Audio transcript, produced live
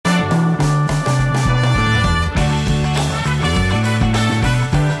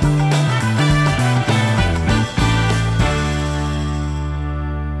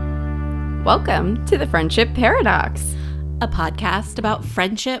Welcome to the Friendship Paradox, a podcast about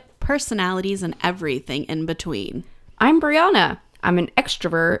friendship, personalities, and everything in between. I'm Brianna. I'm an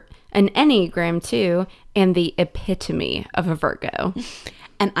extrovert, an Enneagram 2, and the epitome of a Virgo.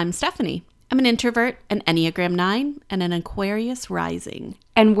 And I'm Stephanie. I'm an introvert, an Enneagram 9, and an Aquarius rising.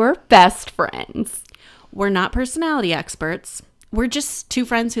 And we're best friends. We're not personality experts. We're just two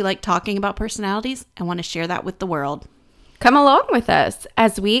friends who like talking about personalities and want to share that with the world. Come along with us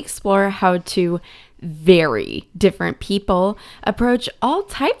as we explore how two very different people approach all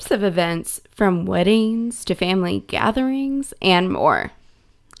types of events, from weddings to family gatherings and more.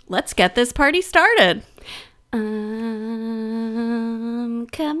 Let's get this party started. I'm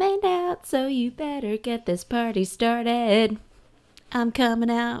coming out, so you better get this party started. I'm coming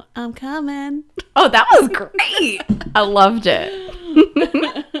out. I'm coming. Oh, that was great. I loved it.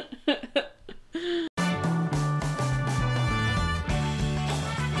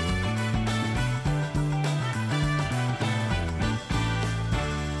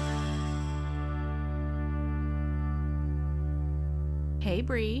 Hey,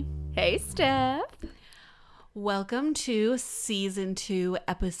 Bree. Hey, Steph. Welcome to Season 2,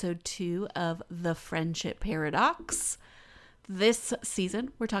 Episode 2 of The Friendship Paradox. This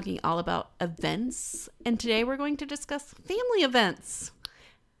season, we're talking all about events, and today we're going to discuss family events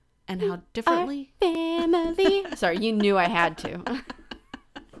and how differently... Our family. Sorry, you knew I had to.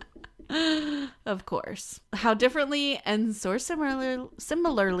 Of course. How differently and so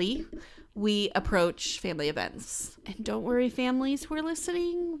similarly we approach family events. And don't worry, families who are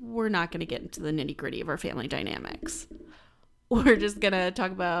listening, we're not going to get into the nitty-gritty of our family dynamics. We're just going to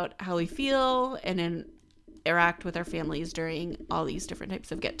talk about how we feel and interact with our families during all these different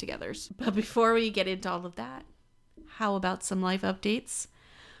types of get-togethers. But before we get into all of that, how about some life updates?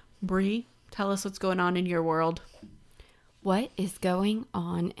 Bree, tell us what's going on in your world. What is going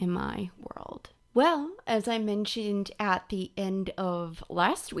on in my world? Well, as I mentioned at the end of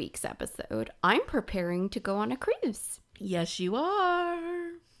last week's episode, I'm preparing to go on a cruise. Yes, you are.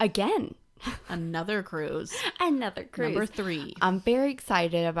 Again. Another cruise. Another cruise. Number 3. I'm very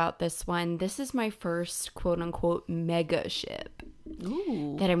excited about this one. This is my first quote-unquote mega ship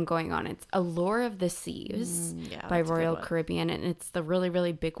that I'm going on. It's Allure of the Seas by Royal Caribbean, and it's the really,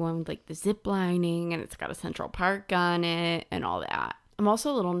 really big one with like the zip lining, and it's got a Central Park on it and all that. I'm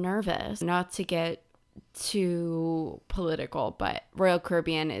also a little nervous, not to get too political, but Royal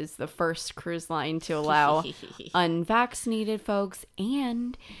Caribbean is the first cruise line to allow unvaccinated folks,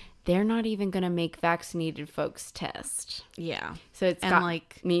 and they're not even going to make vaccinated folks test. Yeah. So it's got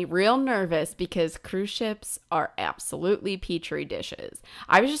me real nervous because cruise ships are absolutely petri dishes.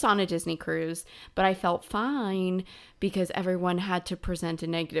 I was just on a Disney cruise, but I felt fine because everyone had to present a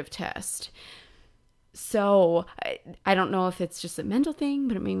negative test. So I don't know if it's just a mental thing,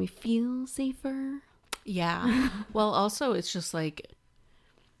 but it made me feel safer. Yeah. Well, also it's just like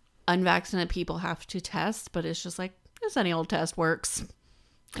unvaccinated people have to test, but it's just like this any old test works.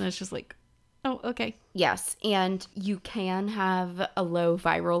 And it's just like, oh, okay. Yes. And you can have a low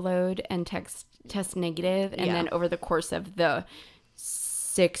viral load and test negative. And then over the course of the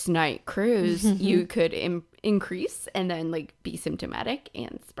 6-night cruise, you could increase and then like be symptomatic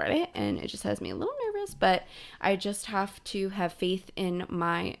and spread it. And it just has me a little nervous, but I just have to have faith in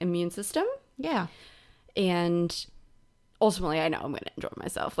my immune system. Yeah. And ultimately, I know I'm going to enjoy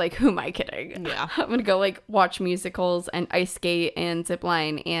myself. Like, who am I kidding? Yeah. I'm going to go, like, watch musicals and ice skate and zip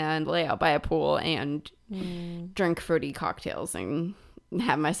line and lay out by a pool and drink fruity cocktails and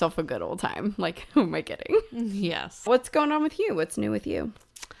have myself a good old time. Like, who am I kidding? Yes. What's going on with you? What's new with you?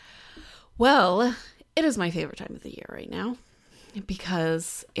 Well, it is my favorite time of the year right now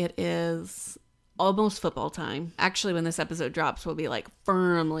because it is almost football time. Actually, when this episode drops, we'll be, like,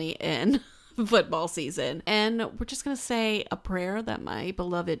 firmly in football season, and we're just gonna say a prayer that my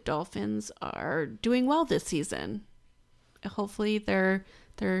beloved Dolphins are doing well this season. Hopefully they're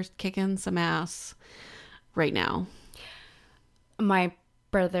kicking some ass right now. My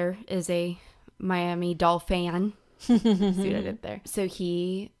brother is a Miami Dolphin. See what I did there? So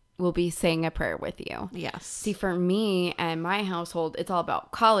he will be saying a prayer with you. Yes. See, for me and my household, it's all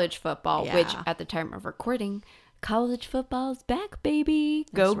about college football, which at the time of recording, college football's back, baby.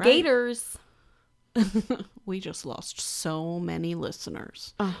 Go right. Gators. We just lost so many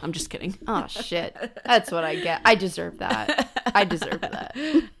listeners. I'm just kidding. Oh, shit. That's what I get. I deserve that. I deserve that.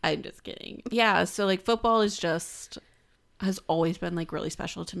 I'm just kidding. Yeah, so like football has always been like really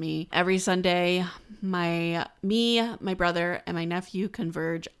special to me. Every Sunday, my brother, and my nephew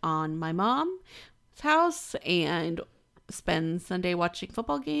converge on my mom's house and spend Sunday watching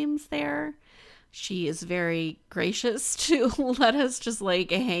football games there. She is very gracious to let us just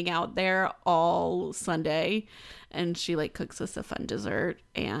like hang out there all Sunday. And she like cooks us a fun dessert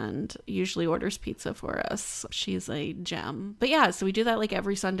and usually orders pizza for us. She's a gem. But yeah, so we do that like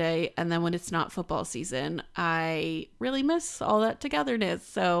every Sunday. And then when it's not football season, I really miss all that togetherness.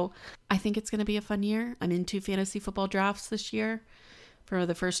 So I think it's going to be a fun year. I'm into fantasy football drafts this year for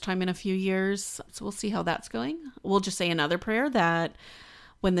the first time in a few years. So we'll see how that's going. We'll just say another prayer that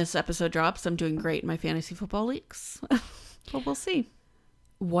when this episode drops, I'm doing great in my fantasy football leagues. But we'll see.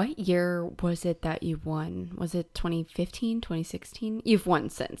 What year was it that you won? Was it 2015, 2016? You've won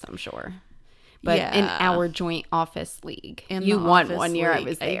since, I'm sure. But yeah. In our joint office league. You won one year I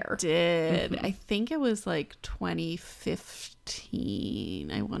was there. I did. I think it was like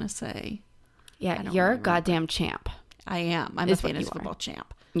 2015, I want to say. Yeah, you're a goddamn champ. I am. I'm a fantasy football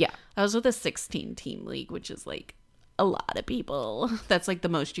champ. Yeah. I was with a 16-team league, which is like a lot of people. That's like the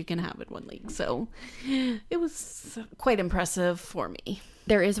most you can have in one league. So it was quite impressive for me.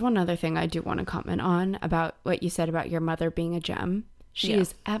 There is one other thing I do want to comment on about what you said about your mother being a gem. She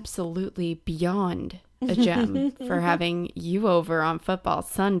is absolutely beyond a gem for having you over on football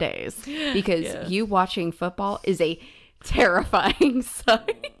Sundays, because you watching football is a terrifying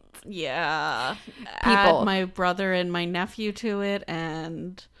sight. Yeah. Add my brother and my nephew to it,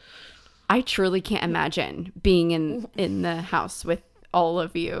 and I truly can't imagine being in the house with all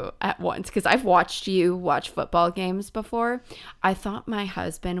of you at once, because I've watched you watch football games before. I thought my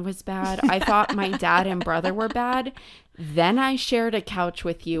husband was bad. I thought my dad and brother were bad. Then I shared a couch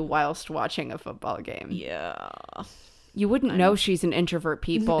with you whilst watching a football game. Yeah. You wouldn't know she's an introvert,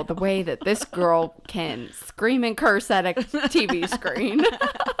 people, the way that this girl can scream and curse at a TV screen.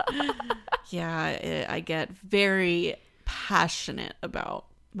 Yeah, I get very passionate about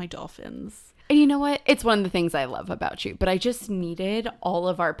my Dolphins. And you know what? It's one of the things I love about you, but I just needed all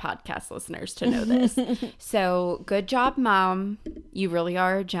of our podcast listeners to know this. So good job, Mom. You really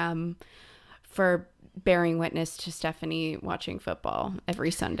are a gem for bearing witness to Stephanie watching football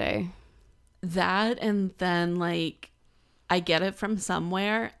every Sunday. That, and then like I get it from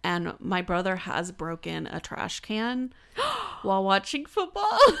somewhere, and my brother has broken a trash can while watching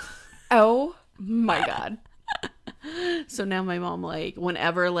football. Oh my God. So now my mom, like,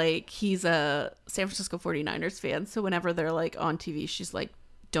 whenever, like, he's a San Francisco 49ers fan, so whenever they're, like, on TV, she's like,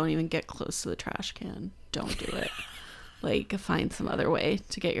 don't even get close to the trash can. Don't do it. Like, find some other way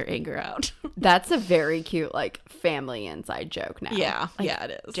to get your anger out. That's a very cute, like, family inside joke now. Yeah, like, yeah,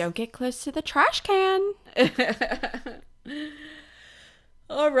 it is. Don't get close to the trash can.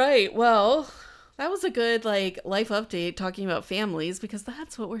 All right, well, that was a good, like, life update talking about families, because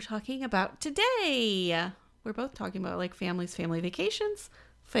that's what we're talking about today. We're both talking about like families, family vacations,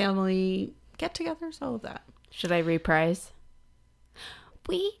 family get-togethers, all of that. Should I reprise?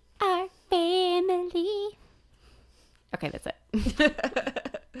 We are family. Okay, that's it.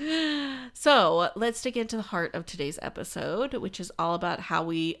 So let's dig into the heart of today's episode, which is all about how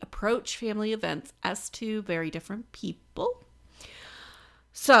we approach family events as two very different people.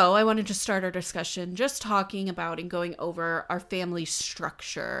 So I wanted to start our discussion just talking about and going over our family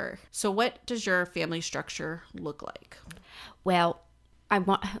structure. So what does your family structure look like? Well,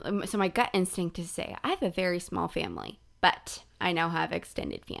 so my gut instinct is to say I have a very small family, but I now have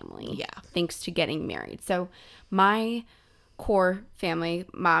extended family. Yeah. Thanks to getting married. So my core family,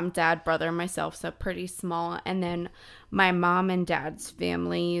 mom, dad, brother, and myself, so pretty small. And then my mom and dad's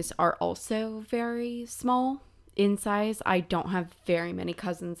families are also very small in size. I don't have very many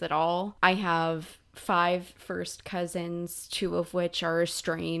cousins at all. I have 5 first cousins, 2 of which are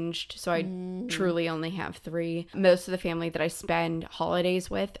estranged, so I truly only have 3. Most of the family that I spend holidays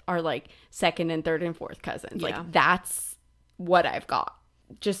with are like second and third and fourth cousins. Yeah. Like that's what I've got.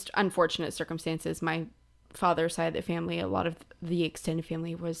 Just unfortunate circumstances. My father's side of the family, a lot of the extended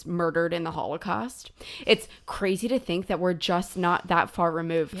family was murdered in the Holocaust. It's crazy to think that we're just not that far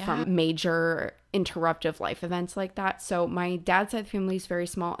removed from major interruptive life events like that. So my dad's side of the family is very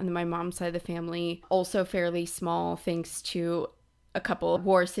small, and then my mom's side of the family also fairly small, thanks to a couple of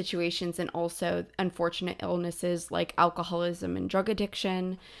war situations and also unfortunate illnesses like alcoholism and drug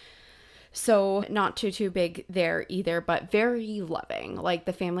addiction. So not too big there either, but very loving. Like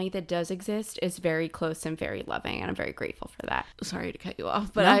the family that does exist is very close and very loving, and I'm very grateful for that. Sorry to cut you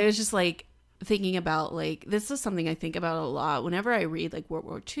off, but I was just like thinking about like, this is something I think about a lot whenever I read like World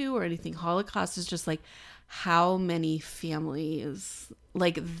War II or anything. Holocaust is just like how many families,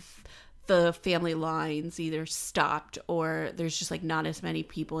 like the family lines either stopped or there's just like not as many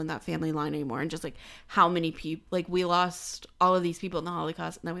people in that family line anymore, and just like how many people, like we lost all of these people in the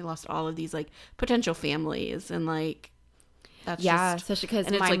Holocaust, and then we lost all of these like potential families, and like That's especially because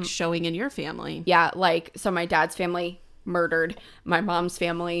and it's like showing in your family. Yeah, like, so my dad's family murdered, my mom's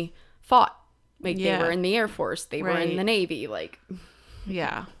family fought. Like, they were in the Air Force, they were in the Navy, like.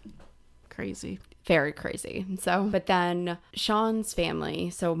 Yeah. Crazy. Very crazy. So, but then Sean's family,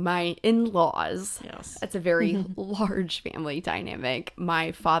 so my in-laws, it's a very large family dynamic.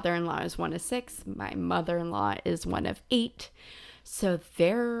 My father-in-law is one of 6. My mother-in-law is one of 8. So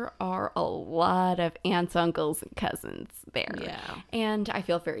there are a lot of aunts, uncles, and cousins there. Yeah. And I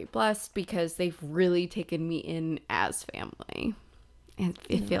feel very blessed because they've really taken me in as family. And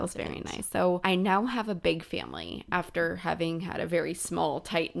it feels very nice. So I now have a big family after having had a very small,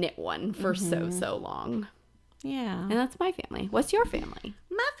 tight-knit one for so long. Yeah. And that's my family. What's your family?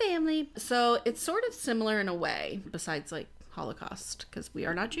 My family. So it's sort of similar in a way, besides like Holocaust, because we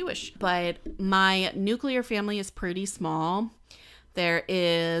are not Jewish. But my nuclear family is pretty small. There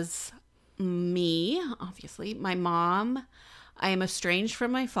is me, obviously, my mom. I am estranged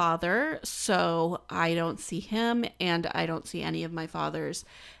from my father, so I don't see him, and I don't see any of my father's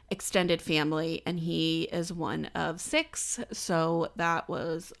extended family, and he is one of 6, so that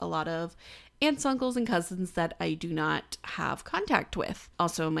was a lot of aunts, uncles, and cousins that I do not have contact with.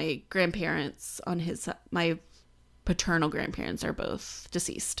 Also, my grandparents my paternal grandparents are both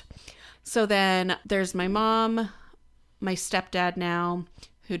deceased. So then there's my mom, my stepdad now,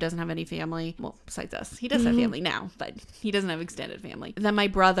 who doesn't have any family. Well, besides us. He does have family now, but he doesn't have extended family. Then my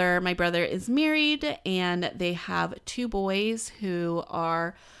brother is married, and they have 2 boys who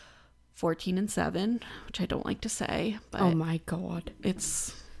are 14 and 7, which I don't like to say, but oh my God.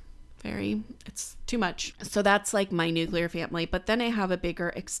 It's too much. So that's like my nuclear family. But then I have a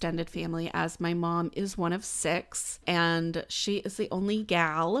bigger extended family, as my mom is one of 6, and she is the only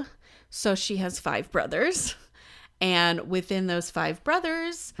gal. So she has 5 brothers. And within those 5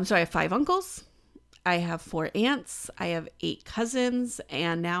 brothers, I have 5 uncles, I have 4 aunts, I have 8 cousins,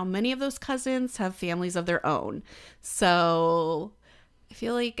 and now many of those cousins have families of their own. So I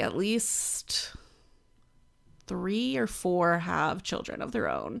feel like at least 3 or 4 have children of their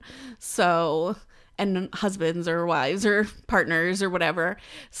own. So, and husbands or wives or partners or whatever.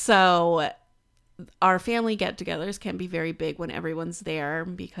 So our family get-togethers can be very big when everyone's there,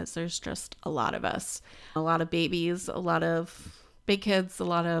 because there's just a lot of us, a lot of babies, a lot of big kids, a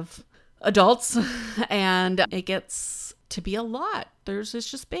lot of adults, and it gets to be a lot. It's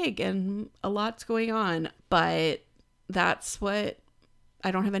just big and a lot's going on, but that's what,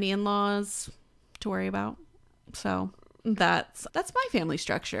 I don't have any in-laws to worry about. So that's my family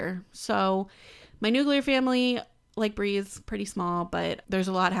structure. So my nuclear family, like Bree, is pretty small, but there's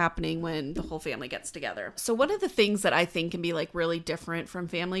a lot happening when the whole family gets together. So one of the things that I think can be like really different from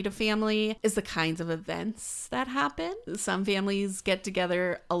family to family is the kinds of events that happen. Some families get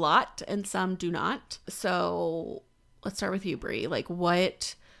together a lot and some do not. So let's start with you, Bree. Like,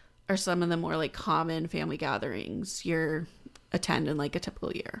 what are some of the more like common family gatherings you attend in like a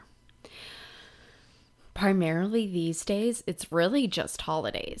typical year? Primarily these days, it's really just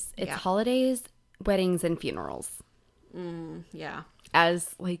holidays. It's holidays, weddings, and funerals. Yeah.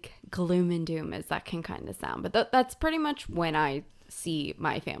 As like gloom and doom as that can kind of sound. But that's pretty much when I see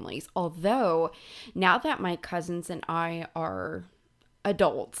my families. Although now that my cousins and I are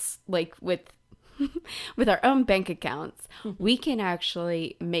adults, like with with our own bank accounts, we can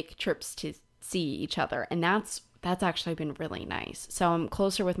actually make trips to see each other. And that's actually been really nice. So I'm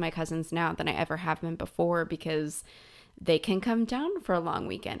closer with my cousins now than I ever have been before, because they can come down for a long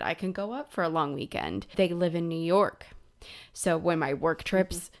weekend. I can go up for a long weekend. They live in New York. So when my work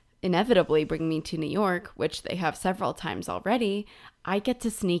trips inevitably bring me to New York, which they have several times already, I get to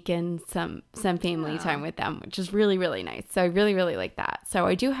sneak in some family time with them, which is really, really nice. So I really, really like that. So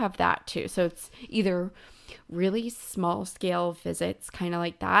I do have that too. So it's either really small scale visits, kind of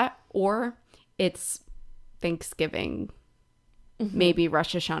like that, or it's Thanksgiving, maybe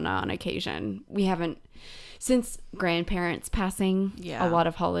Rosh Hashanah on occasion. We haven't, since grandparents passing, a lot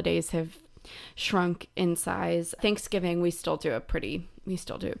of holidays have shrunk in size. Thanksgiving, we still do a pretty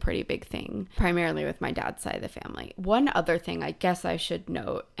big thing, primarily with my dad's side of the family. One other thing I guess I should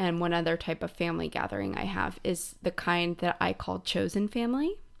note, and one other type of family gathering I have, is the kind that I call chosen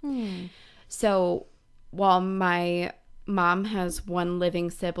family. So while my mom has one living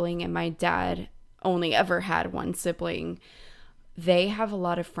sibling and my dad only ever had one sibling, they have a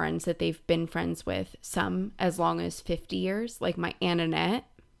lot of friends that they've been friends with, some as long as 50 years, like my Aunt Annette.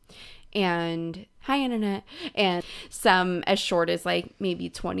 And hi, Annette. And some as short as like maybe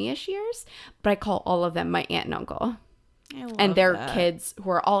 20-ish years. But I call all of them my aunt and uncle. And their kids who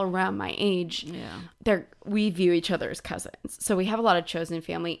are all around my age. We view each other as cousins. So we have a lot of chosen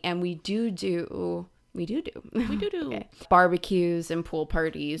family, and we do We do. We do. Okay. Barbecues and pool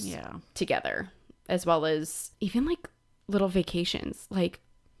parties together, as well as even like little vacations. Like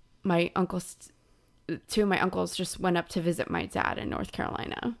two of my uncles just went up to visit my dad in North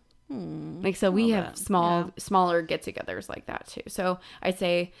Carolina. Like, so we have smaller get-togethers like that too. So I'd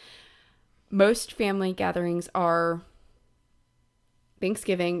say most family gatherings are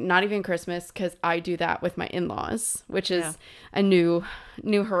Thanksgiving, not even Christmas, because I do that with my in-laws, which is a new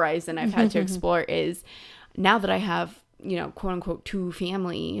horizon I've had to explore. Is now that I have, quote unquote, two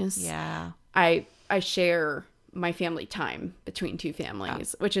families, I share my family time between two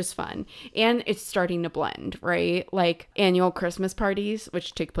families, which is fun. And it's starting to blend, right? like annual Christmas parties,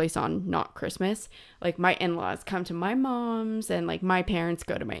 which take place on not Christmas, like my in-laws come to my mom's, and like my parents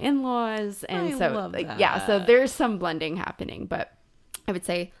go to my in-laws, and so love like that. So there's some blending happening. But I would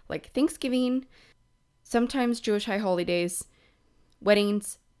say like Thanksgiving, sometimes Jewish high holidays,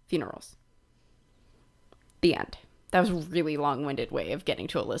 weddings, funerals. The end. That was a really long-winded way of getting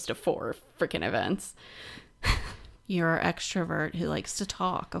to a list of 4 freaking events. You're an extrovert who likes to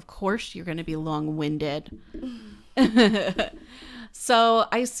talk. Of course you're going to be long-winded. So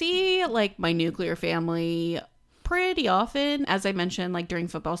I see like my nuclear family pretty often. As I mentioned, like during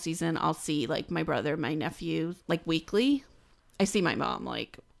football season, I'll see like my brother, my nephew, like weekly. I see my mom,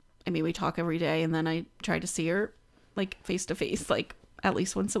 like, I mean, we talk every day, and then I try to see her like face to face, like at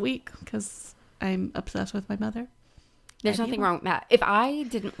least once a week, because I'm obsessed with my mother. There's nothing wrong with that. If I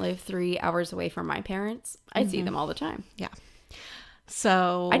didn't live 3 hours away from my parents, I'd see them all the time. Yeah.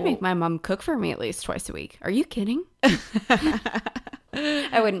 So I'd make my mom cook for me at least twice a week. Are you kidding?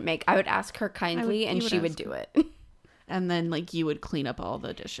 I would ask her kindly, and she would do it. And then like you would clean up all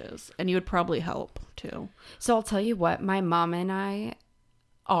the dishes, and you would probably help too. So I'll tell you what, my mom and I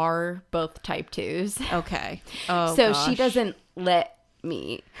are both type 2s. Okay. Oh, so gosh. She doesn't let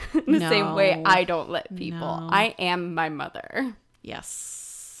me the same way I don't let people. No. I am my mother.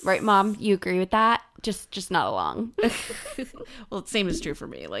 Yes. Right, Mom? You agree with that? Just not along. Well, the same is true for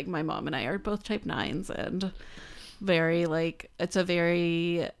me. Like my mom and I are both type 9s, and very like, it's a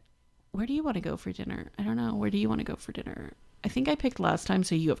very, where do you want to go for dinner? I don't know. Where do you want to go for dinner? I think I picked last time,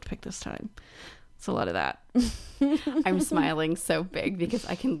 so you have to pick this time. It's a lot of that. I'm smiling so big because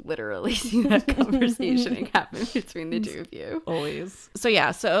I can literally see that conversation happen between the two of you. Always. So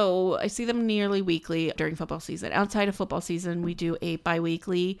yeah, so I see them nearly weekly during football season. Outside of football season, we do a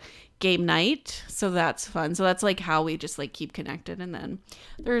bi-weekly game night. So that's fun. So that's like how we just like keep connected. And then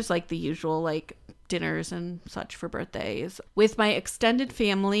there's like the usual like dinners and such for birthdays. With my extended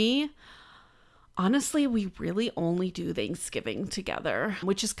family, honestly, we really only do Thanksgiving together,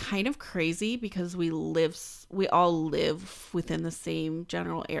 which is kind of crazy because we all live within the same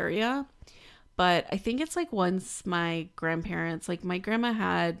general area. But I think it's like once my grandparents, like my grandma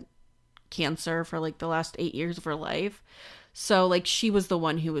had cancer for like the last 8 years of her life. So like she was the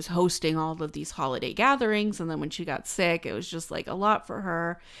one who was hosting all of these holiday gatherings. And then when she got sick, it was just like a lot for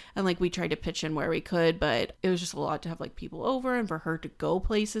her. And like we tried to pitch in where we could, but it was just a lot to have like people over and for her to go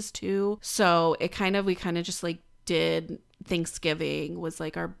places too. So we kind of just like did Thanksgiving was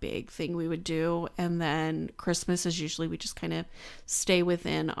like our big thing we would do. And then Christmas is usually we just kind of stay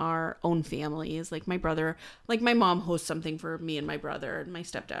within our own families. Like my brother, like my mom hosts something for me and my brother and my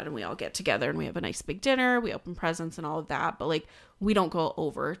stepdad, and we all get together and we have a nice big dinner. We open presents and all of that. But like we don't go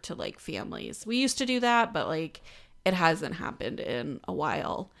over to like families. We used to do that, but like it hasn't happened in a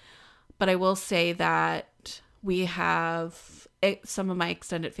while. But I will say that we have some of my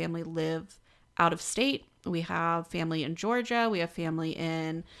extended family live out of state. We have family in Georgia. We have family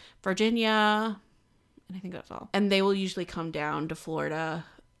in Virginia. And I think that's all. And they will usually come down to Florida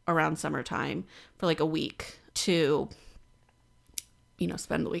around summertime for like a week to,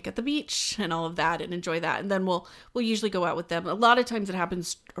 spend the week at the beach and all of that and enjoy that. And then we'll usually go out with them. A lot of times it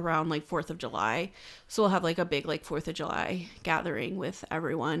happens around like 4th of July. So we'll have like a big like 4th of July gathering with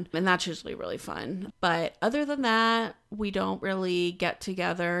everyone. And that's usually really fun. But other than that, we don't really get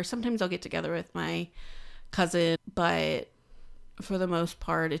together. Sometimes I'll get together with my cousin, but for the most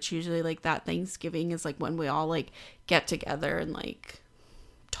part it's usually like that Thanksgiving is like when we all like get together and like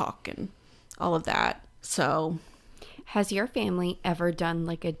talk and all of that. So has your family ever done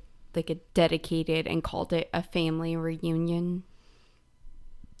like a dedicated and called it a family reunion?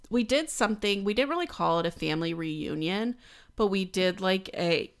 We did something. We didn't really call it a family reunion, but we did like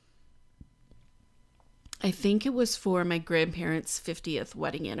I think it was for my grandparents' 50th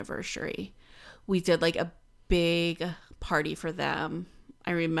wedding anniversary. We did like a big party for them.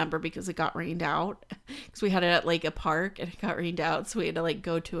 I remember because it got rained out because we had it at like a park and it got rained out. So we had to like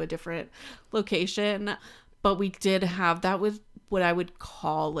go to a different location. But we did have, that was what I would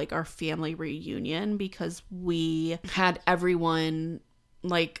call like our family reunion, because we had everyone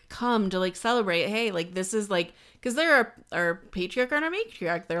like come to like celebrate. Hey, like this is like, because they're our patriarch and our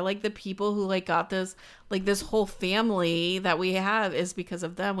matriarch. They're like the people who like got this, like this whole family that we have is because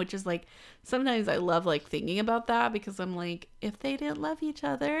of them, which is like, sometimes I love like thinking about that, because I'm like, if they didn't love each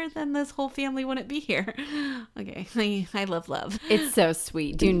other, then this whole family wouldn't be here. Okay. I love. It's so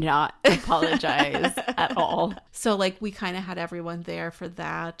sweet. Do not apologize at all. So like we kind of had everyone there for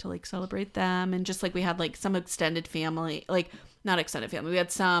that, to like celebrate them. And just like we had like some extended family, like not extended family. We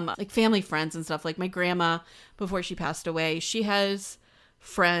had some like family friends and stuff. Like my grandma, before she passed away, she has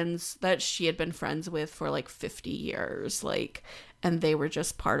friends that she had been friends with for like 50 years. Like, and they were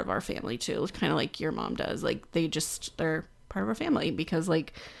just part of our family too. Kind of like your mom does. Like they're part of our family, because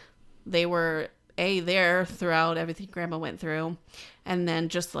like they were there throughout everything grandma went through. And then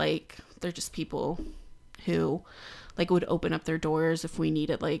just like, they're just people who like would open up their doors if we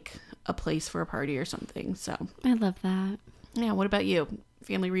needed like a place for a party or something. So I love that. Yeah. What about you?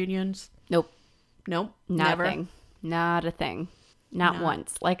 Family reunions? Nope. Never. Not a thing. Not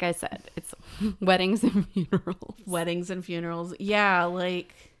once. Like I said, it's weddings and funerals. Yeah.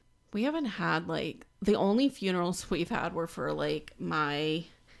 Like we haven't had like, the only funerals we've had were for like my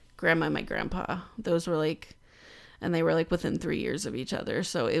grandma and my grandpa. Those were like, and they were like within 3 years of each other.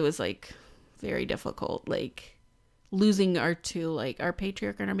 So it was like very difficult, like losing our two, like our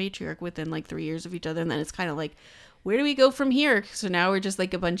patriarch and our matriarch within like 3 years of each other. And then it's kind of like, where do we go from here? So now we're just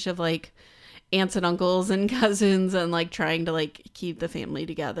like a bunch of like aunts and uncles and cousins, and like trying to like keep the family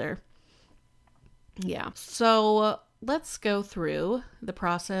together. Yeah. So let's go through the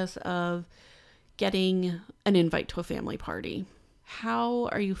process of getting an invite to a family party. How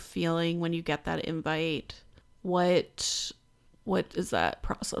are you feeling when you get that invite? What is that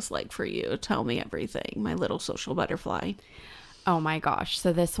process like for you? Tell me everything, my little social butterfly. Oh my gosh.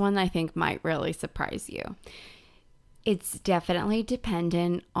 So this one I think might really surprise you. It's definitely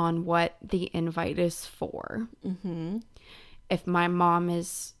dependent on what the invite is for. Mm-hmm. If my mom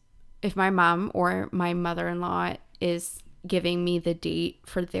or my mother-in-law is giving me the date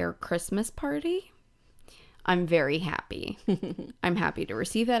for their Christmas party, I'm very happy. I'm happy to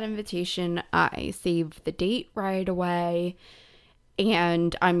receive that invitation. I save the date right away.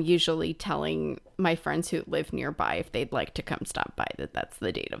 And I'm usually telling my friends who live nearby if they'd like to come stop by that that's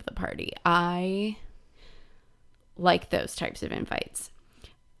the date of the party. I like those types of invites.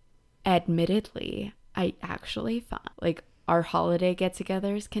 Admittedly, I actually find like our holiday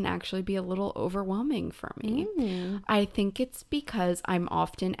get-togethers can actually be a little overwhelming for me. I think it's because I'm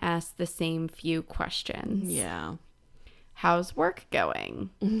often asked the same few questions. Yeah. How's work going?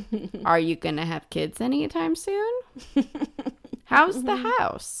 Are you going to have kids anytime soon? How's the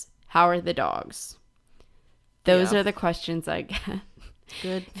house? How are the dogs? Those are the questions I get.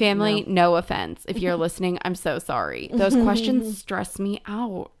 Good. Family, no offense. If you're listening, I'm so sorry. Those questions stress me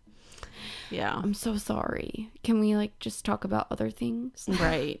out. Yeah. I'm so sorry. Can we like just talk about other things?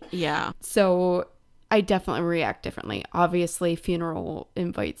 Right. Yeah. So I definitely react differently. Obviously, funeral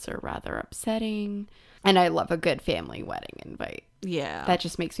invites are rather upsetting. And I love a good family wedding invite. Yeah. That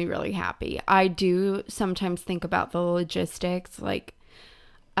just makes me really happy. I do sometimes think about the logistics, like,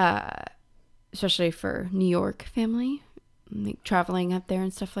 especially for New York family, like traveling up there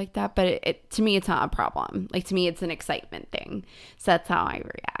and stuff like that. But it to me, it's not a problem. Like, to me, it's an excitement thing. So that's how I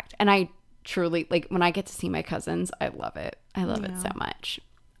react. And I truly, like, when I get to see my cousins, I love it. I love it so much.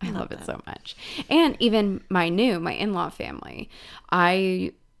 I love it so much. And even my in-law family,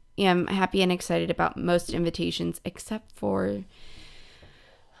 I am happy and excited about most invitations, except for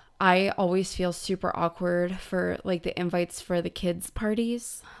I always feel super awkward for like the invites for the kids'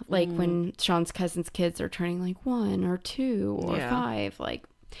 parties. Like when Sean's cousin's kids are turning like 1 or 2 or 5, like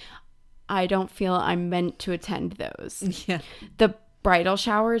I don't feel I'm meant to attend those. Yeah. The bridal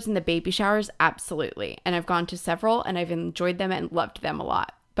showers and the baby showers, absolutely. And I've gone to several and I've enjoyed them and loved them a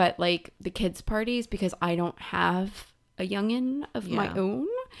lot. But like the kids' parties, because I don't have a youngin' of my own,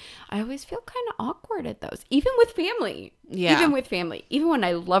 I always feel kind of awkward at those. Even with family. Yeah. Even when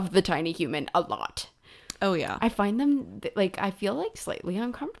I love the tiny human a lot. Oh, yeah. I find them, like, I feel like slightly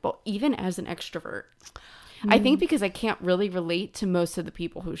uncomfortable, even as an extrovert. I think because I can't really relate to most of the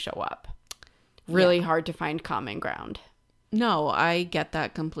people who show up. Really hard to find common ground. No, I get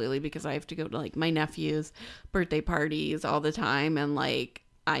that completely, because I have to go to like my nephew's birthday parties all the time, and like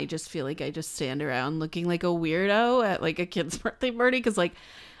I just feel like I just stand around looking like a weirdo at like a kid's birthday party, because like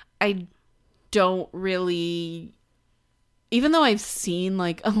I don't really, even though I've seen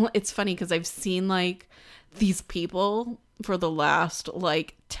like, it's funny because I've seen like these people for the last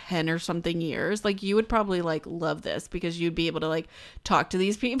like 10 or something years. Like you would probably like love this because you'd be able to like talk to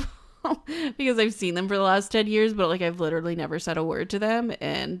these people because I've seen them for the last 10 years, but like I've literally never said a word to them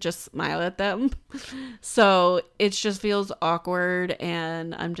and just smile at them. So it just feels awkward,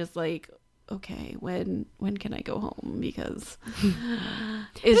 and I'm just like, okay, when can I go home? Because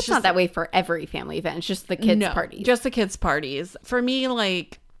it's just not that way for every family event. It's just the kids' parties. Just the kids' parties. For me,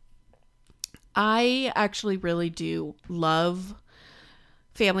 like, I actually really do love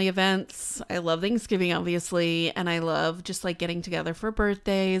family events. I love Thanksgiving, obviously, and I love just like getting together for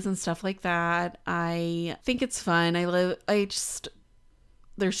birthdays and stuff like that. I think it's fun.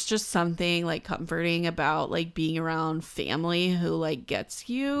 There's just something like comforting about like being around family who like gets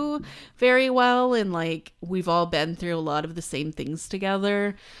you very well, and like we've all been through a lot of the same things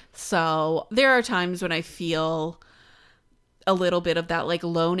together. So there are times when I feel a little bit of that like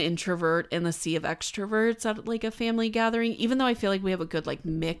lone introvert in the sea of extroverts at like a family gathering, even though I feel like we have a good like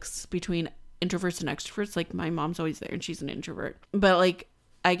mix between introverts and extroverts. Like my mom's always there and she's an introvert, but like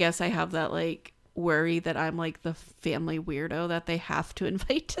I guess I have that like worry that I'm like the family weirdo that they have to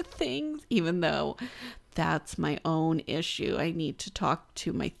invite to things, even though that's my own issue I need to talk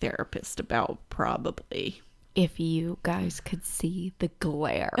to my therapist about, probably. If you guys could see the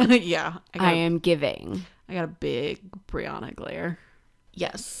glare yeah, I am giving. I got a big Brianna glare.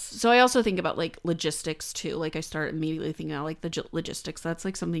 Yes. So I also think about like logistics too. Like I start immediately thinking about like the logistics. That's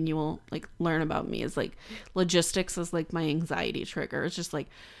like something you will like learn about me, is like logistics is like my anxiety trigger. It's just like,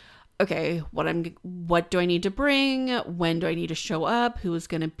 okay, what do I need to bring? When do I need to show up? Who is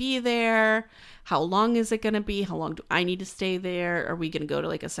going to be there? How long is it going to be? How long do I need to stay there? Are we going to go to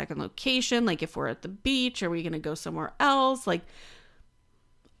like a second location? Like if we're at the beach, are we going to go somewhere else? Like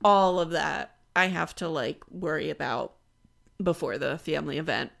all of that I have to like worry about before the family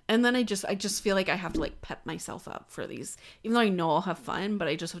event. And then I just feel like I have to like pep myself up for these, even though I know I'll have fun, but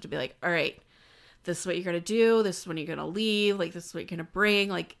I just have to be like, all right, this is what you're going to do. This is when you're going to leave. Like, this is what you're going to bring.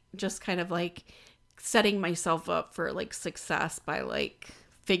 Like, just kind of like setting myself up for like success by like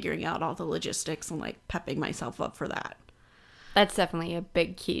figuring out all the logistics and like pepping myself up for that. That's definitely a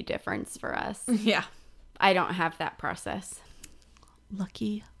big key difference for us. Yeah. I don't have that process.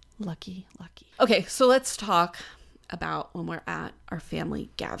 Lucky. Okay, so let's talk about when we're at our family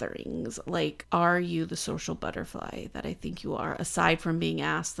gatherings. Like, are you the social butterfly that I think you are, aside from being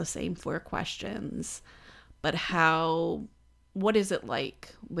asked the same 4 questions? But what is it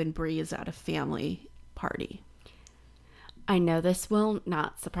like when Brie is at a family party? I know this will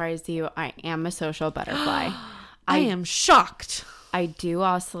not surprise you. I am a social butterfly. I am shocked. I do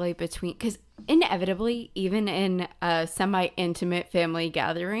oscillate between, because inevitably, even in a semi-intimate family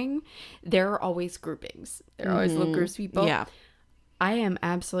gathering, there are always groupings. There are always little groups of people. Yeah. I am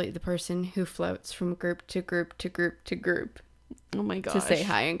absolutely the person who floats from group to group to group to group. Oh my gosh. To say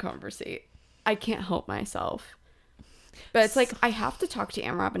hi and conversate. I can't help myself. But it's like, I have to talk to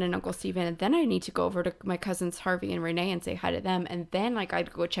Aunt Robin and Uncle Steven, and then I need to go over to my cousins Harvey and Renee and say hi to them, and then like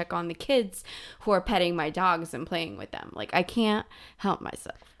I'd go check on the kids who are petting my dogs and playing with them. Like, I can't help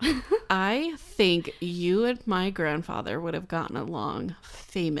myself. I think you and my grandfather would have gotten along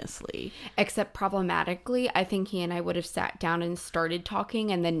famously. Except problematically, I think he and I would have sat down and started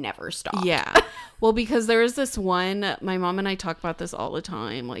talking and then never stopped. Yeah. Well, because there was this one, my mom and I talk about this all the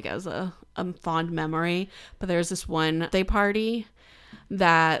time, like as a fond memory, but there's this one birthday party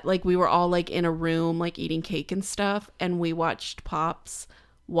that like we were all like in a room like eating cake and stuff, and we watched Pops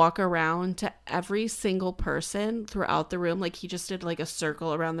walk around to every single person throughout the room. Like he just did like a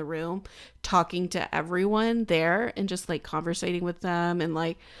circle around the room talking to everyone there and just like conversating with them,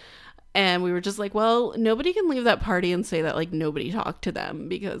 and we were just like, well, nobody can leave that party and say that like nobody talked to them,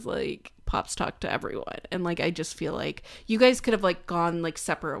 because like Pops talked to everyone. And like I just feel like you guys could have like gone like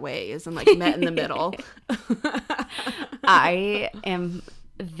separate ways and like met in the middle. I am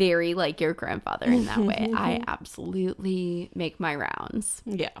very like your grandfather in that way. I absolutely make my rounds.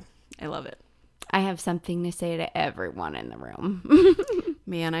 Yeah, I love it. I have something to say to everyone in the room.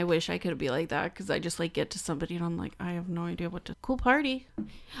 Man, I wish I could be like that, because I just like get to somebody and I'm like, I have no idea what to. Cool party.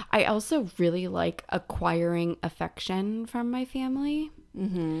 I also really like acquiring affection from my family.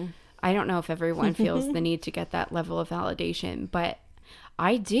 Mm-hmm. I don't know if everyone feels the need to get that level of validation, but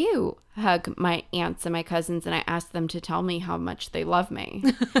I do hug my aunts and my cousins and I ask them to tell me how much they love me.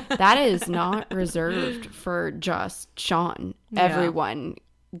 That is not reserved for just Sean. Yeah. Everyone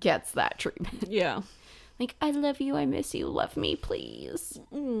gets that treatment. Yeah. Like, I love you, I miss you, love me, please.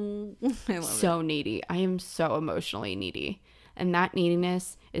 I love it. So needy. I am so emotionally needy. And that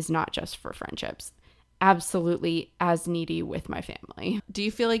neediness is not just for friendships. Absolutely as needy with my family. Do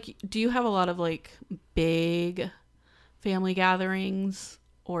you feel like, do you have a lot of like big family gatherings,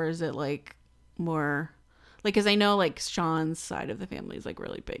 or is it like more like, because I know like Sean's side of the family is like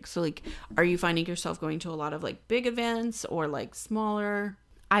really big. So like, are you finding yourself going to a lot of like big events or like smaller?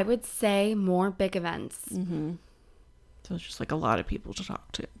 I would say more big events. Mm-hmm. So it's just like a lot of people to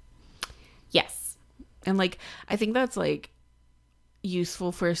talk to. Yes. And like, I think that's like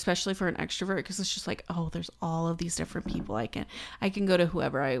useful for, especially for an extrovert, because it's just like, oh, there's all of these different people. I can go to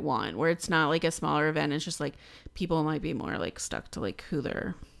whoever I want, where it's not like a smaller event. It's just like people might be more like stuck to like who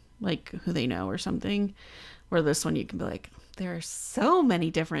they know or something, where this one you can be like, there are so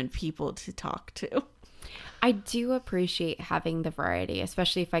many different people to talk to. I do appreciate having the variety,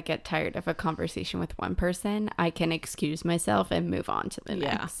 especially if I get tired of a conversation with one person. I can excuse myself and move on to the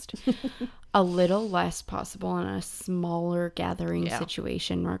next. A little less possible in a smaller gathering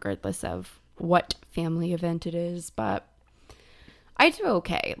situation, regardless of what family event it is. But I do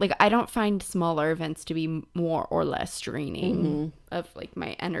okay. Like, I don't find smaller events to be more or less draining of like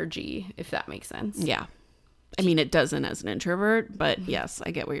my energy, if that makes sense. Yeah. I mean, it doesn't as an introvert, but yes,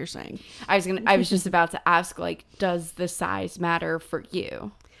 I get what you're saying. I was just about to ask, like, does the size matter for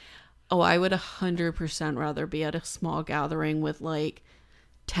you? Oh, I would 100% rather be at a small gathering with like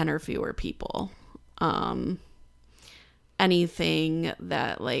 10 or fewer people. Anything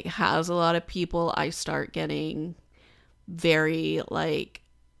that like has a lot of people, I start getting very like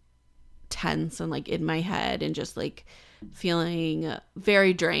tense and like in my head and just like feeling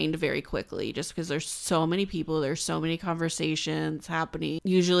very drained very quickly, just because there's so many people, there's so many conversations happening.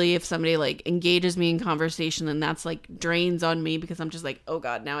 Usually if somebody like engages me in conversation, then that's like drains on me, because I'm just like, oh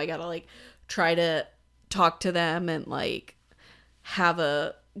god, now I gotta like try to talk to them and like have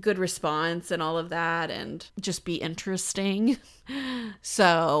a good response and all of that and just be interesting.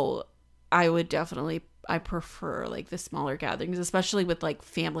 So I prefer like the smaller gatherings, especially with like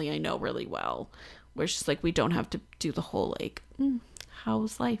family I know really well, where it's just like we don't have to do the whole like,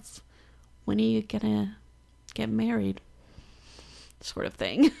 how's life? When are you gonna get married? Sort of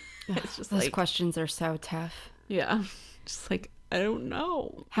thing. It's just those like, questions are so tough. Yeah. Just like, I don't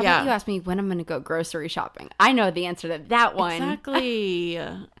know. How about you ask me when I'm gonna go grocery shopping? I know the answer to that one. Exactly.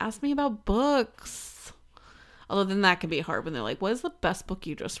 Ask me about books. Although then that can be hard when they're like, what is the best book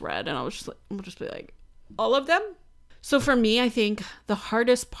you just read? And I'll just be like, all of them. So for me, I think the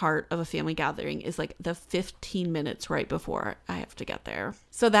hardest part of a family gathering is like the 15 minutes right before I have to get there.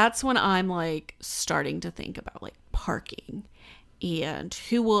 So that's when I'm like starting to think about like parking and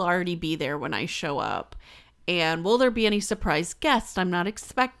who will already be there when I show up. And will there be any surprise guests I'm not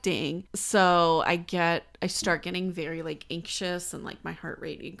expecting? So I start getting very like anxious, and like my heart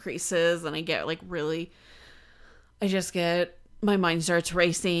rate increases, and I get like my mind starts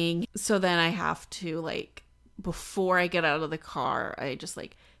racing. So then I have to like, before I get out of the car, I just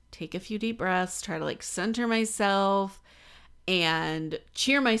like take a few deep breaths, try to like center myself and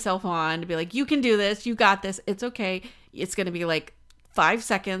cheer myself on to be like, you can do this. You got this. It's okay. It's going to be like 5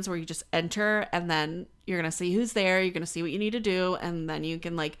 seconds where you just enter, and then you're going to see who's there. You're going to see what you need to do. And then you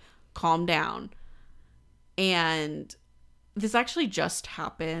can like calm down. And this actually just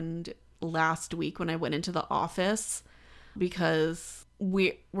happened last week when I went into the office, because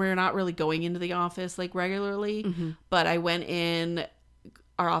we're not really going into the office like regularly, but I went in.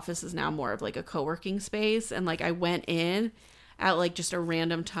 Our office is now more of like a co-working space, and like I went in at like just a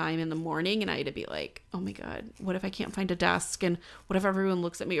random time in the morning, and I had to be like, oh my god, what if I can't find a desk, and what if everyone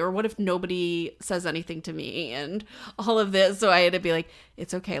looks at me, or what if nobody says anything to me, and all of this. So I had to be like,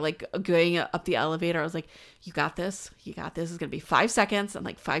 it's okay. Like going up the elevator, I was like, you got this. It's gonna be 5 seconds. And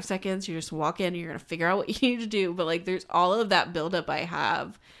like 5 seconds, you just walk in and you're gonna figure out what you need to do. But like there's all of that buildup I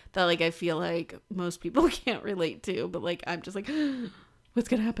have that like I feel like most people can't relate to, but like I'm just like, what's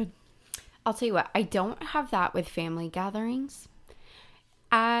gonna happen? I'll tell you what, I don't have that with family gatherings.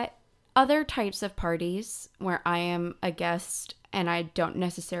 At other types of parties where I am a guest and I don't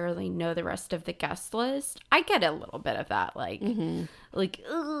necessarily know the rest of the guest list, I get a little bit of that, like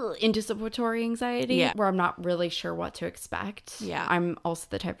anticipatory anxiety, where I'm not really sure what to expect. Yeah. I'm also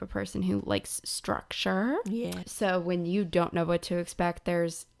the type of person who likes structure. Yeah. So when you don't know what to expect,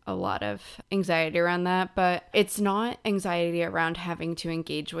 there's a lot of anxiety around that, but it's not anxiety around having to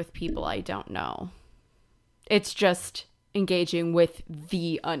engage with people I don't know. It's just engaging with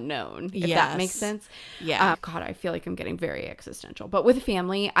the unknown, if that makes sense. Yeah. God, I feel like I'm getting very existential. But with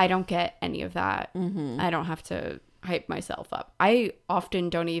family, I don't get any of that. I don't have to hype myself up. I often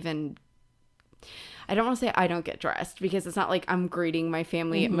don't even... I don't want to say I don't get dressed, because it's not like I'm greeting my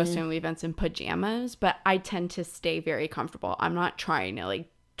family at most family events in pajamas, but I tend to stay very comfortable. I'm not trying to like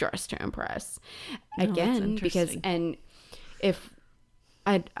dress to impress. Again, because... And if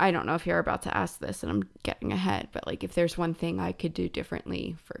I don't know if you're about to ask this and I'm getting ahead, but like if there's one thing I could do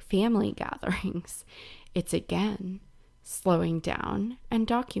differently for family gatherings, it's again slowing down and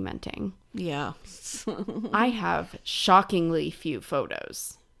documenting. Yeah. I have shockingly few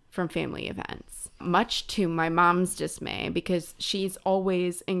photos from family events, much to my mom's dismay, because she's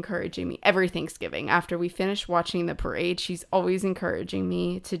always encouraging me every Thanksgiving. After we finish watching the parade, she's always encouraging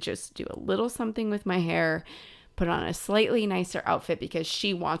me to just do a little something with my hair, put on a slightly nicer outfit because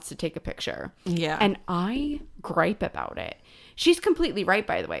she wants to take a picture. Yeah. And I gripe about it. She's completely right,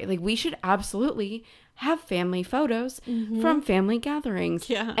 by the way. Like, we should absolutely have family photos from family gatherings.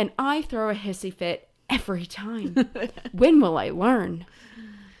 Yeah. And I throw a hissy fit every time. When will I learn?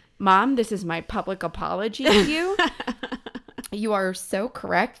 Mom, this is my public apology to you. You are so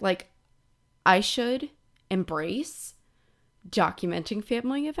correct. Like, I should embrace documenting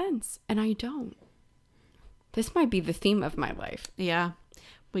family events, and I don't. This might be the theme of my life. Yeah.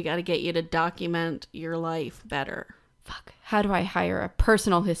 We got to get you to document your life better. Fuck. How do I hire a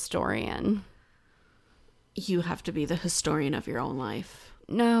personal historian? You have to be the historian of your own life.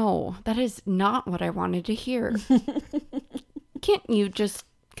 No, that is not what I wanted to hear. Can't you just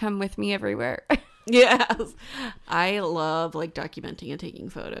come with me everywhere? Yes. I love like documenting and taking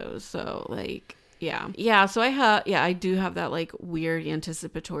photos. So like, yeah. So I do have that like weird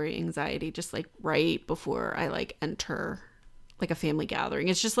anticipatory anxiety just like right before I like enter like a family gathering.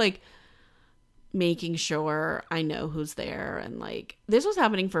 It's just like making sure I know who's there. And like, this was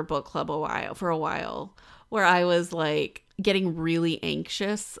happening for book club for a while where I was like getting really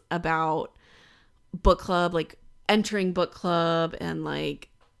anxious about book club, like entering book club and like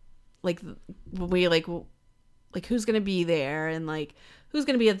we like who's gonna be there and like who's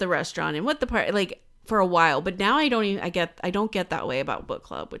gonna be at the restaurant and what the part, like for a while. But now I don't get that way about book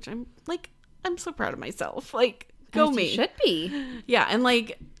club, which I'm so proud of myself. Like, go As me. you should be. Yeah. And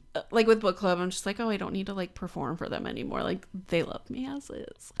like with book club, I'm just like, oh, I don't need to like perform for them anymore. Like, they love me as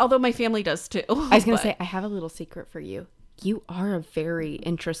is. Although my family does too. I was gonna say, I have a little secret for you. You are a very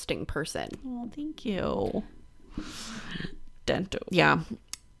interesting person. Oh, thank you. Dento. Yeah.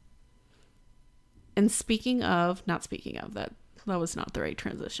 And that was not the right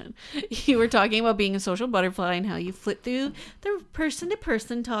transition. You were talking about being a social butterfly and how you flit through the person to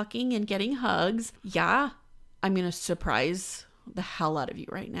person talking and getting hugs. Yeah. I'm going to surprise the hell out of you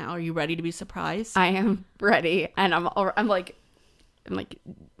right now. Are you ready to be surprised? I am ready. And I'm like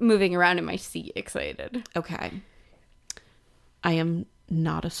moving around in my seat, excited. Okay. I am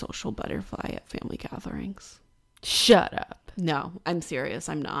not a social butterfly at family gatherings. Shut up. No, I'm serious.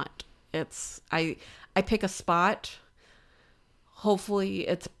 I'm not. I pick a spot. Hopefully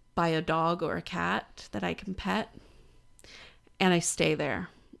it's by a dog or a cat that I can pet. And I stay there.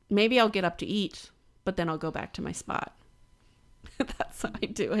 Maybe I'll get up to eat, but then I'll go back to my spot. That's how I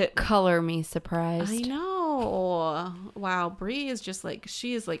do it. Color me surprised. I know. Wow. Brie is just like,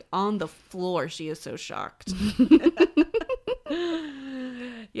 she is like on the floor. She is so shocked.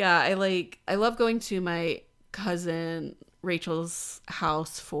 Yeah. I love going to my cousin Rachel's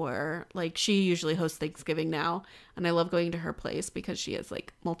house for like, she usually hosts Thanksgiving now, and I love going to her place because she has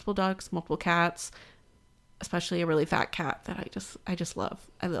like multiple dogs, multiple cats, especially a really fat cat that I just love.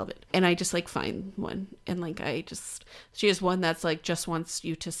 I love it. And I just like find one, and like she has one that's like just wants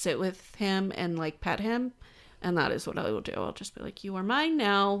you to sit with him and like pet him, and that is what I will do. I'll just be like, you are mine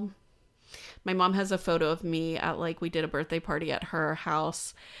now. My mom has a photo of me at like, we did a birthday party at her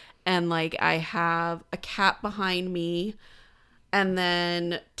house, and like I have a cat behind me and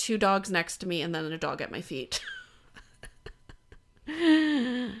then 2 dogs next to me and then a dog at my feet.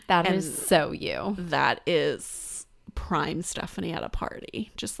 That is so you. That is prime Stephanie at a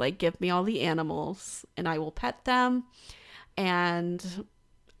party. Just like, give me all the animals and I will pet them. And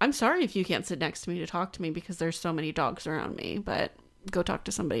I'm sorry if you can't sit next to me to talk to me because there's so many dogs around me, but go talk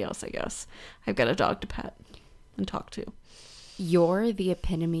to somebody else, I guess. I've got a dog to pet and talk to. You're the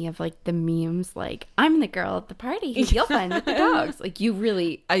epitome of like the memes, like, I'm the girl at the party who you'll find with the dogs. Like, you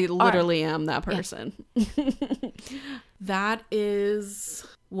really I literally am that person. Yeah. That is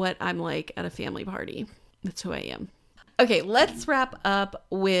what I'm like at a family party. That's who I am. Okay, let's wrap up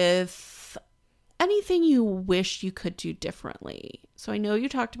with anything you wish you could do differently. So I know you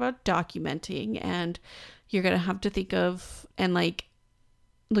talked about documenting, and you're going to have to think of, and like,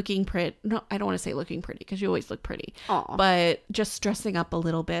 looking pretty. No, I don't want to say looking pretty because you always look pretty. Aww. But just dressing up a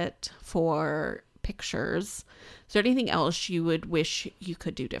little bit for pictures. Is there anything else you would wish you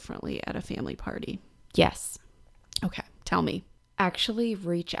could do differently at a family party? Yes. Okay, tell me. Actually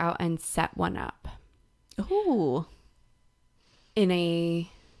reach out and set one up. Ooh. In a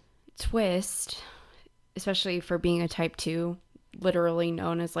twist, especially for being a type 2, literally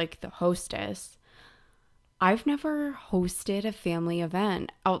known as like the hostess, I've never hosted a family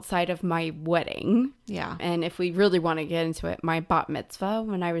event outside of my wedding. Yeah. And if we really want to get into it, my bat mitzvah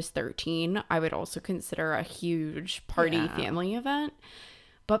when I was 13, I would also consider a huge party family event.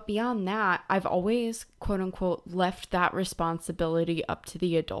 But beyond that, I've always, quote unquote, left that responsibility up to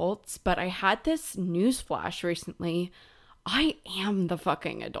the adults. But I had this news flash recently. I am the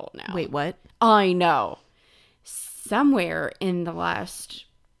fucking adult now. Wait, what? I know. Somewhere in the last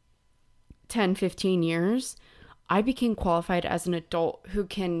 10, 15 years, I became qualified as an adult who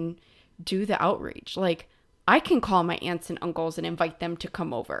can do the outreach. Like, I can call my aunts and uncles and invite them to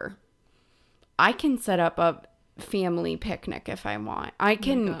come over. I can set up a family picnic if I want. I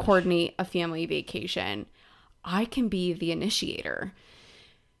can coordinate a family vacation. I can be the initiator,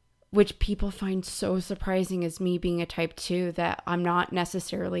 which people find so surprising as me being a type 2 that I'm not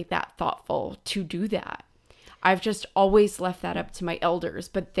necessarily that thoughtful to do that. I've just always left that up to my elders,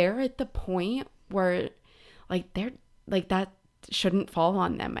 but they're at the point where like they're like that shouldn't fall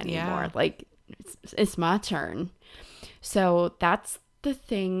on them anymore. Like it's my turn. So that's the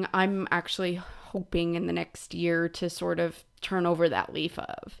thing I'm actually hoping in the next year to sort of turn over that leaf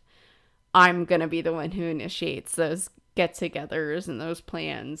of. I'm going to be the one who initiates those get-togethers and those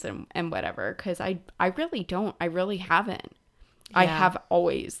plans and whatever, because I really don't. I really haven't. Yeah. I have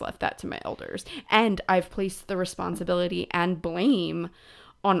always left that to my elders. And I've placed the responsibility and blame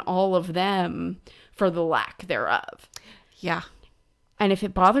on all of them for the lack thereof. Yeah. And if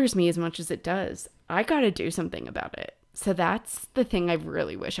it bothers me as much as it does, I got to do something about it. So that's the thing I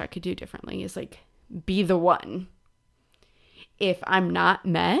really wish I could do differently, is like be the one. If I'm not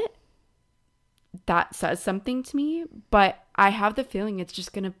met, that says something to me, but I have the feeling it's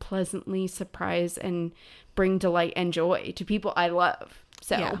just going to pleasantly surprise and bring delight and joy to people I love.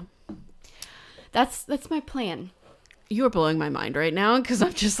 So yeah. That's my plan. You are blowing my mind right now, because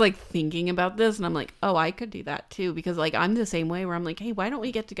I'm just like thinking about this and I'm like, oh, I could do that too, because like I'm the same way where I'm like, hey, why don't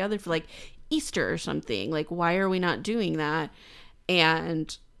we get together for like Easter or something? Like, why are we not doing that?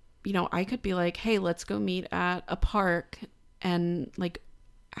 And you know, I could be like, hey, let's go meet at a park and like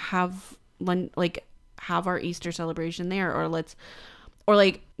have our Easter celebration there, or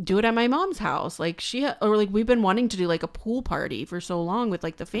like do it at my mom's house. Like we've been wanting to do like a pool party for so long with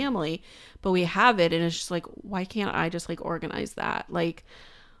like the family, but we have it, and it's just like, why can't I just like organize that? Like,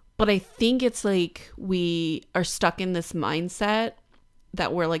 but I think it's like we are stuck in this mindset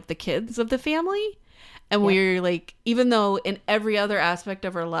that we're like the kids of the family, and we're like, even though in every other aspect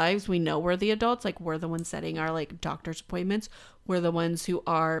of our lives we know we're the adults, like we're the ones setting our like doctor's appointments, we're the ones who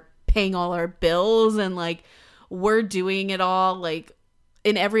are paying all our bills, and like we're doing it all. Like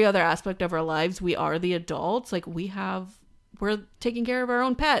in every other aspect of our lives, we are the adults. Like we're taking care of our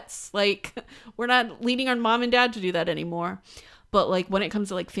own pets. Like we're not leading our mom and dad to do that anymore. But like when it comes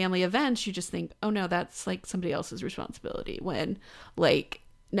to like family events, you just think, oh no, that's like somebody else's responsibility, when like,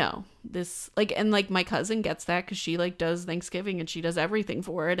 no, this like, and like my cousin gets that because she like does Thanksgiving and she does everything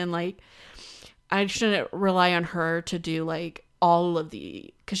for it. And like, I shouldn't rely on her to do like all of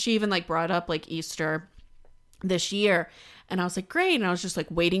because she even like brought up like Easter this year, and I was like, great. And I was just like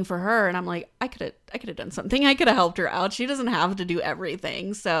waiting for her, and I'm like, I could have done something. I could have helped her out. She doesn't have to do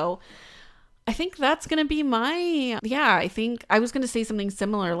everything. So I think that's going to be I think I was going to say something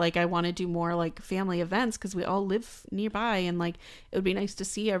similar. Like I want to do more like family events because we all live nearby, and like it would be nice to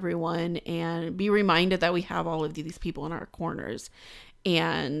see everyone and be reminded that we have all of these people in our corners.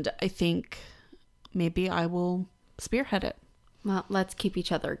 And I think maybe I will spearhead it. Well, let's keep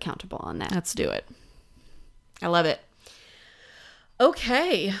each other accountable on that. Let's do it. I love it.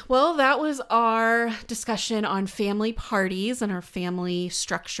 Okay. Well, that was our discussion on family parties and our family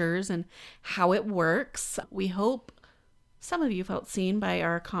structures and how it works. We hope some of you felt seen by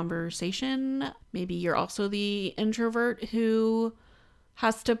our conversation. Maybe you're also the introvert who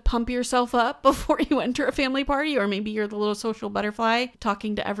has to pump yourself up before you enter a family party, or maybe you're the little social butterfly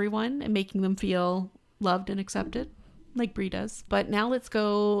talking to everyone and making them feel loved and accepted, like Brie does. But now let's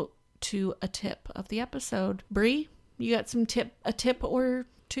go to a tip of the episode. Brie, you got a tip or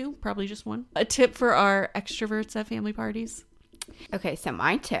two, probably just one. A tip for our extroverts at family parties. Okay, so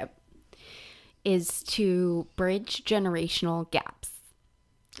my tip is to bridge generational gaps.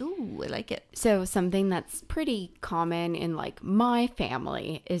 Ooh, I like it. So something that's pretty common in like my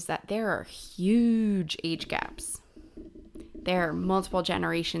family is that there are huge age gaps. There are multiple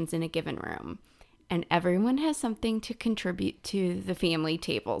generations in a given room, and everyone has something to contribute to the family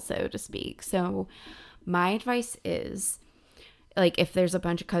table, so to speak. So my advice is, like, if there's a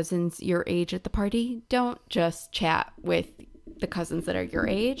bunch of cousins your age at the party, don't just chat with the cousins that are your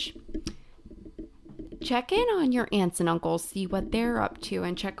age. check in on your aunts and uncles, see what they're up to,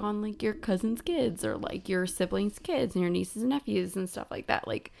 and check on like your cousins' kids or like your siblings' kids and your nieces and nephews and stuff like that.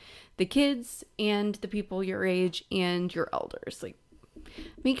 Like the kids and the people your age and your elders. Like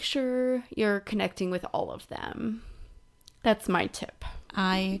make sure you're connecting with all of them. That's my tip.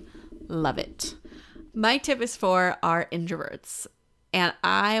 I love it. My tip is for our introverts. And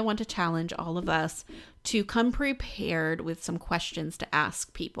I want to challenge all of us to come prepared with some questions to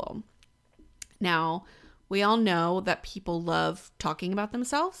ask people. Now, we all know that people love talking about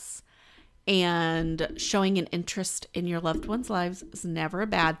themselves, and showing an interest in your loved ones' lives is never a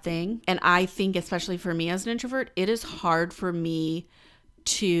bad thing. And I think, especially for me as an introvert, it is hard for me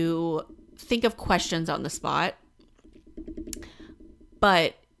to think of questions on the spot.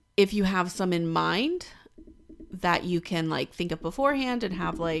 But if you have some in mind that you can like think of beforehand and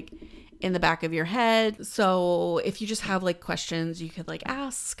have like in the back of your head. So if you just have like questions you could like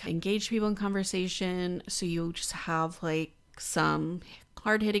ask, engage people in conversation. So you just have like some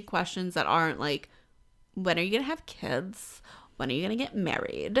hard-hitting questions that aren't like, when are you going to have kids? When are you going to get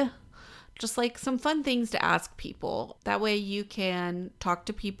married? Just like some fun things to ask people. That way you can talk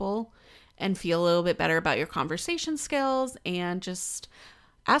to people and feel a little bit better about your conversation skills, and just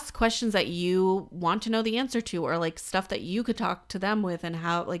ask questions that you want to know the answer to, or like stuff that you could talk to them with and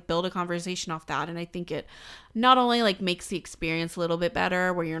how like build a conversation off that. And I think it not only like makes the experience a little bit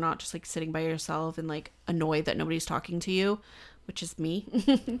better, where you're not just like sitting by yourself and like annoyed that nobody's talking to you, which is me,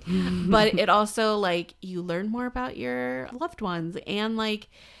 but it also like you learn more about your loved ones, and like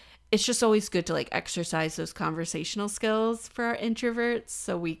it's just always good to like exercise those conversational skills for our introverts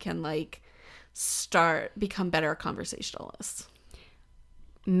so we can like become better conversationalists.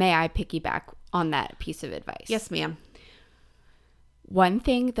 May I piggyback on that piece of advice? Yes, ma'am. One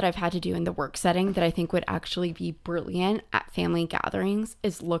thing that I've had to do in the work setting that I think would actually be brilliant at family gatherings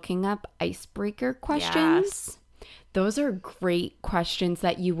is looking up icebreaker questions. Yes. Those are great questions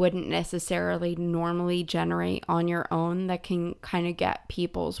that you wouldn't necessarily normally generate on your own that can kind of get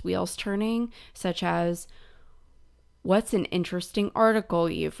people's wheels turning, such as, what's an interesting article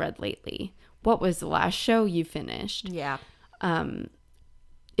you've read lately? What was the last show you finished? Yeah.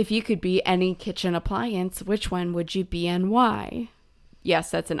 If you could be any kitchen appliance, which one would you be and why?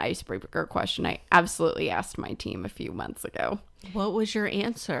 Yes, that's an icebreaker question. I absolutely asked my team a few months ago. What was your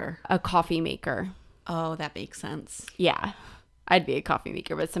answer? A coffee maker. Oh, that makes sense. Yeah, I'd be a coffee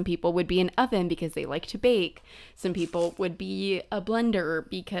maker, but some people would be an oven because they like to bake. Some people would be a blender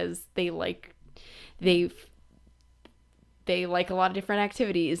because they like a lot of different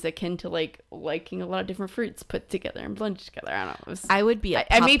activities akin to like liking a lot of different fruits put together and blended together. I don't know. I would be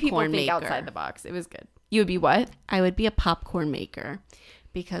I made people think outside the box. It was good. You would be what? I would be a popcorn maker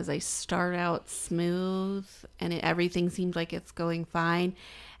because I start out smooth and everything seems like it's going fine.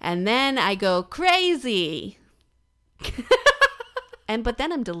 And then I go crazy. But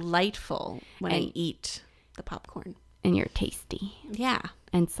then I'm delightful when I eat the popcorn. And you're tasty. Yeah.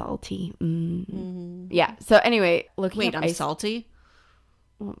 And salty. Yeah. So anyway, Wait, I'm salty?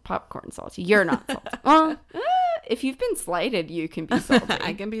 Well, popcorn salty. You're not salty. Well, if you've been slighted, you can be salty.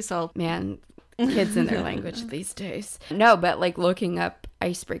 I can be salty. Man, kids in their language these days. No, but like looking up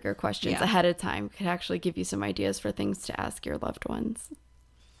icebreaker questions ahead of time could actually give you some ideas for things to ask your loved ones.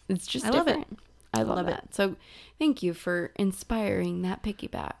 It's just different. I love that. So thank you for inspiring that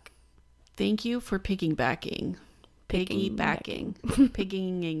piggyback. Thank you for piggybacking. Piggybacking.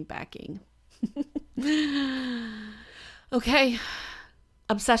 Okay.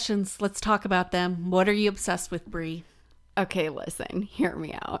 Obsessions. Let's talk about them. What are you obsessed with, Brie? Okay, listen. Hear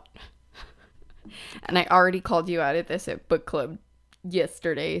me out. And I already called you out at this at book club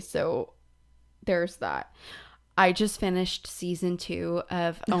yesterday, so there's that. I just finished season 2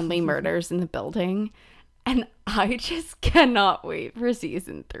 of Only Murders in the Building, and I just cannot wait for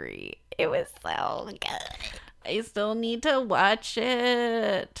season 3. It was so good. I still need to watch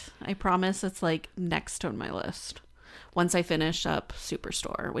it. I promise it's like next on my list. Once I finish up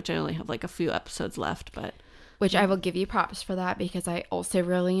Superstore, which I only have like a few episodes left, but... Which I will give you props for that because I also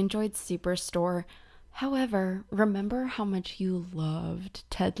really enjoyed Superstore. However, remember how much you loved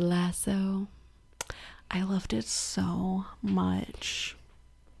Ted Lasso? I loved it so much.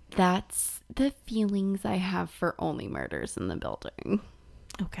 That's the feelings I have for Only Murders in the Building.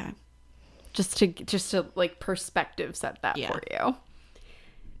 Okay. Just to like perspective set that for you.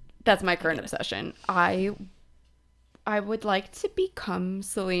 That's my current obsession. I would like to become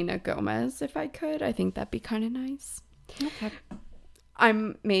Selena Gomez if I could. I think that'd be kind of nice. Okay.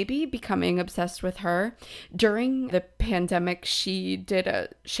 I'm maybe becoming obsessed with her. During the pandemic, she did a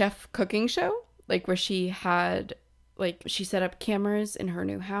chef cooking show, like where she had like, she set up cameras in her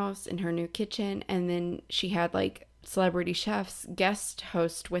new house, in her new kitchen, and then she had, like, celebrity chefs guest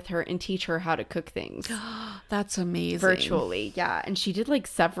host with her and teach her how to cook things. That's amazing. Virtually, yeah. And she did, like,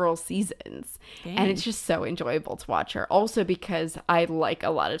 several seasons. Dang. And it's just so enjoyable to watch her. Also because I like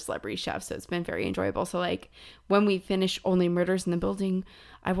a lot of celebrity chefs, so it's been very enjoyable. So, like, when we finished Only Murders in the Building,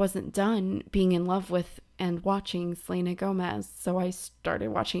 I wasn't done being in love with and watching Selena Gomez, so I started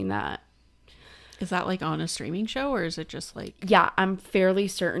watching that. Is that, like, on a streaming show, or is it just, like... Yeah, I'm fairly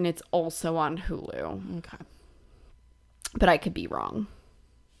certain it's also on Hulu. Okay. But I could be wrong.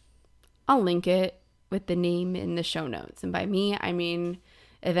 I'll link it with the name in the show notes. And by me, I mean,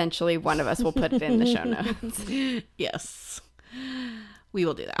 eventually one of us will put it in the show notes. Yes. We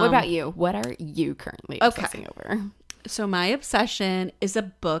will do that. What about you? What are you currently obsessing over? So my obsession is a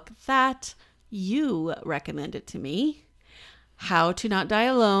book that you recommended to me. How to Not Die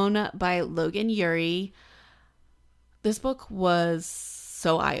Alone by Logan Ury. This book was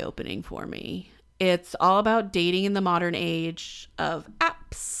so eye-opening for me. It's all about dating in the modern age of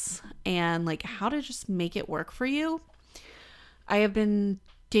apps and, like, how to just make it work for you. I have been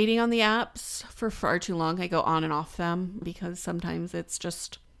dating on the apps for far too long. I go on and off them because sometimes it's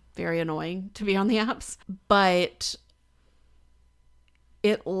just very annoying to be on the apps. But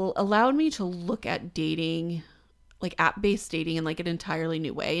it allowed me to look at dating, like app-based dating, in like an entirely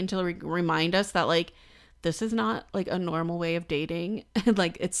new way, and to remind us that, like, this is not like a normal way of dating. And,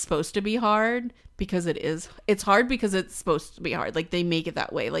 like, it's supposed to be hard because it is. It's hard because it's supposed to be hard. Like, they make it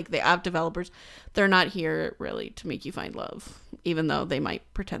that way. Like, the app developers, they're not here really to make you find love, even though they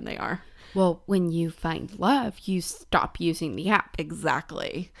might pretend they are. Well, when you find love, you stop using the app.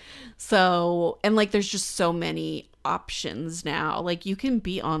 Exactly. So, and, like, there's just so many options now. Like, you can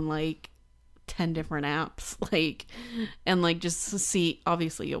be on, like, 10 different apps, like, and, like, just see,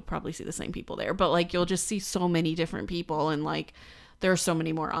 obviously you'll probably see the same people there, but, like, you'll just see so many different people, and, like, there are so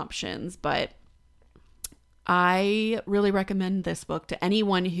many more options. But I really recommend this book to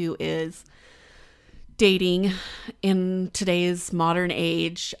anyone who is dating in today's modern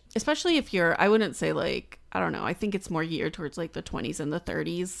age, especially if you're, I wouldn't say, like, I don't know, I think it's more geared towards, like, the 20s and the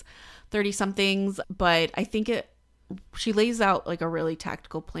 30s, 30 somethings, but I think she lays out, like, a really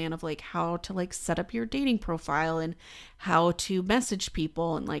tactical plan of, like, how to, like, set up your dating profile and how to message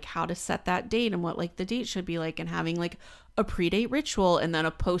people and, like, how to set that date and what, like, the date should be like, and having, like, a pre-date ritual and then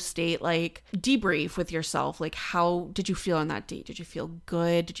a post-date, like, debrief with yourself. Like, how did you feel on that date? Did you feel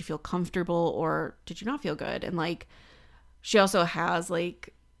good? Did you feel comfortable, or did you not feel good? And, like, she also has,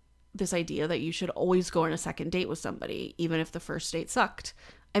 like, this idea that you should always go on a second date with somebody, even if the first date sucked.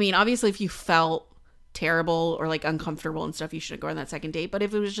 I mean, obviously, if you felt terrible or, like, uncomfortable and stuff, you shouldn't go on that second date. But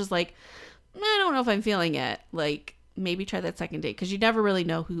if it was just like, I don't know if I'm feeling it, like, maybe try that second date, because you never really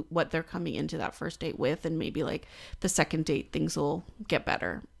know what they're coming into that first date with, and maybe, like, the second date things will get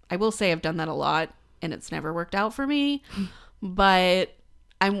better. I will say I've done that a lot and it's never worked out for me, but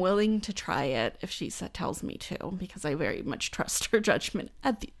I'm willing to try it if she tells me to, because I very much trust her judgment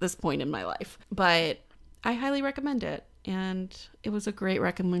at this point in my life. But I highly recommend it, and it was a great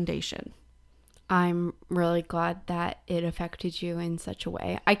recommendation. I'm really glad that it affected you in such a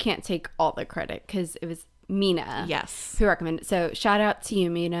way. I can't take all the credit because it was Mina. Yes. Who recommended it. So shout out to you,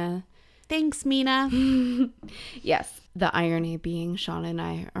 Mina. Thanks, Mina. Yes. The irony being Sean and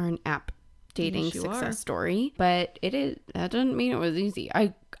I are an app dating success story. But that doesn't mean it was easy.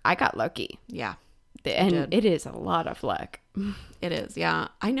 I got lucky. Yeah. And it is a lot of luck. It is, yeah.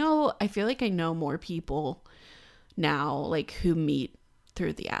 I feel like I know more people now, like, who meet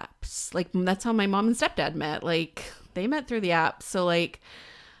through the apps. Like, that's how my mom and stepdad met. Like, they met through the apps. So, like,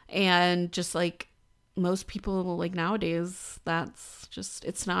 and just, like, most people, like, nowadays, that's just,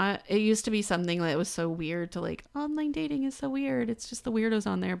 it used to be something that was so weird to, like, online dating is so weird, it's just the weirdos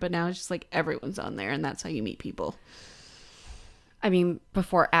on there. But now it's just, like, everyone's on there, and that's how you meet people. I mean,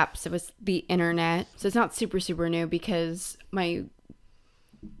 before apps, it was the internet. So it's not super, super new, because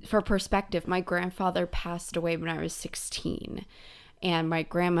for perspective, my grandfather passed away when I was 16. And my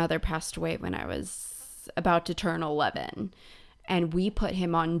grandmother passed away when I was about to turn 11. And we put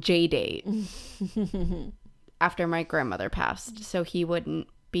him on JDate after my grandmother passed, so he wouldn't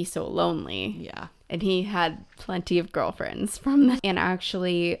be so lonely. Yeah. And he had plenty of girlfriends from that. And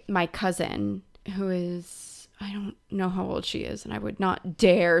actually, my cousin, who is, I don't know how old she is, and I would not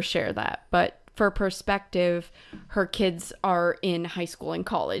dare share that, but for perspective, her kids are in high school and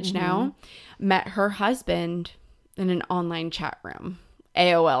college now, met her husband in an online chat room,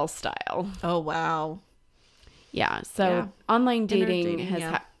 AOL style. Oh, wow. Yeah, so online dating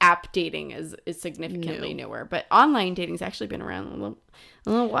app dating is significantly newer, but online dating's actually been around a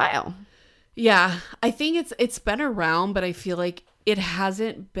little while. Yeah, I think it's been around, but I feel like it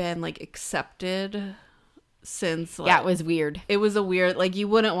hasn't been like accepted since like, yeah, it was weird. It was a weird, like, you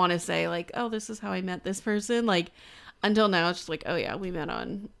wouldn't want to say like, oh, this is how I met this person, like, until now it's just like, oh yeah, we met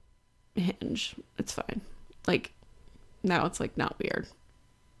on Hinge, it's fine. Like, now it's like not weird.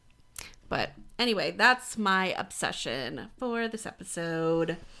 But anyway, that's my obsession for this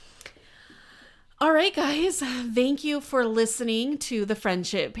episode. All right, guys, thank you for listening to the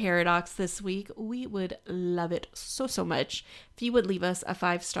Friendship Paradox this week. We would love it so, so much if you would leave us a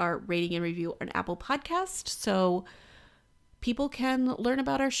 5-star rating and review on Apple Podcast so people can learn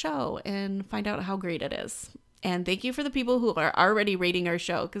about our show and find out how great it is. And thank you for the people who are already rating our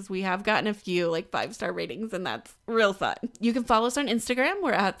show, because we have gotten a few like 5-star ratings, and that's real fun. You can follow us on Instagram.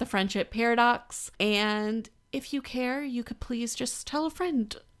 We're at the Friendship Paradox. And if you care, you could please just tell a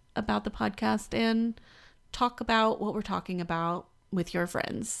friend about the podcast and talk about what we're talking about with your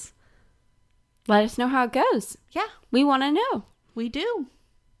friends. Let us know how it goes. Yeah. We want to know. We do.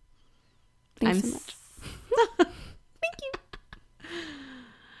 Thanks so much. Thank you.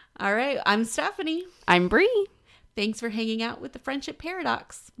 All right. I'm Stephanie. I'm Bree. Thanks for hanging out with the Friendship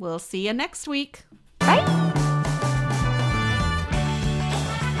Paradox. We'll see you next week.